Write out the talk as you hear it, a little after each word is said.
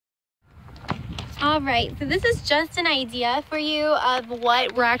All right, so this is just an idea for you of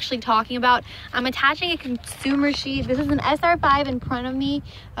what we're actually talking about. I'm attaching a consumer sheet. This is an SR5 in front of me,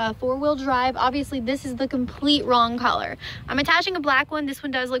 4-wheel drive. Obviously, this is the complete wrong color. I'm attaching a black one. This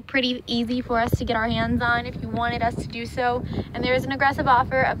one does look pretty easy for us to get our hands on if you wanted us to do so. And there is an aggressive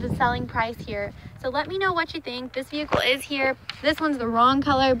offer of the selling price here. So let me know what you think. This vehicle is here. This one's the wrong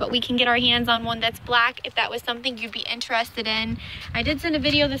color, but we can get our hands on one that's black if that was something you'd be interested in. I did send a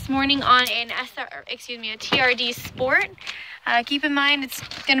video this morning on a TRD Sport. Keep in mind it's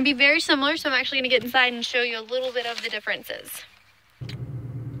going to be very similar, so I'm actually going to get inside and show you a little bit of the differences.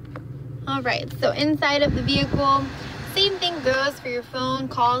 All right, so inside of the vehicle, same thing goes for your phone.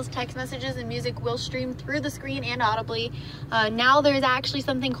 Calls, text messages, and music will stream through the screen and audibly. Now there's actually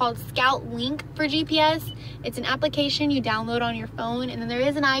something called Scout Link for GPS. It's an application you download on your phone, and then there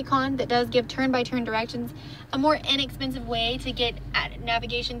is an icon that does give turn-by-turn directions, a more inexpensive way to get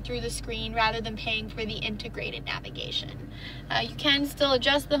navigation through the screen rather than paying for the integrated navigation. You can still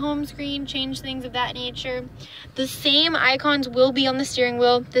adjust the home screen, change things of that nature. The same icons will be on the steering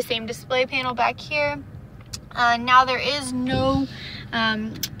wheel, the same display panel back here. Now there is no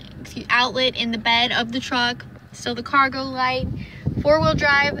outlet in the bed of the truck. So the cargo light, 4-wheel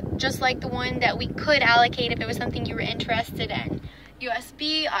drive, just like the one that we could allocate if it was something you were interested in.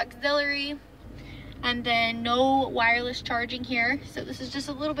 USB, auxiliary, and then no wireless charging here. So this is just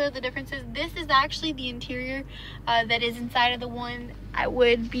a little bit of the differences. This is actually the interior that is inside of the one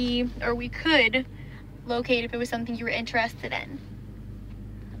we could locate if it was something you were interested in.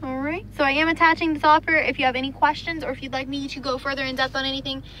 All right, so I am attaching this offer. If you have any questions or if you'd like me to go further in depth on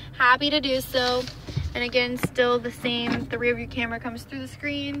anything, happy to do so. And again, still the same, the rear view camera comes through the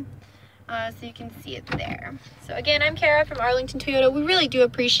screen, so you can see it there. So again, I'm Kara from Arlington Toyota. We really do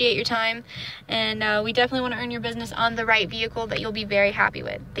appreciate your time, and we definitely want to earn your business on the right vehicle that you'll be very happy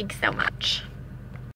with. Thanks so much.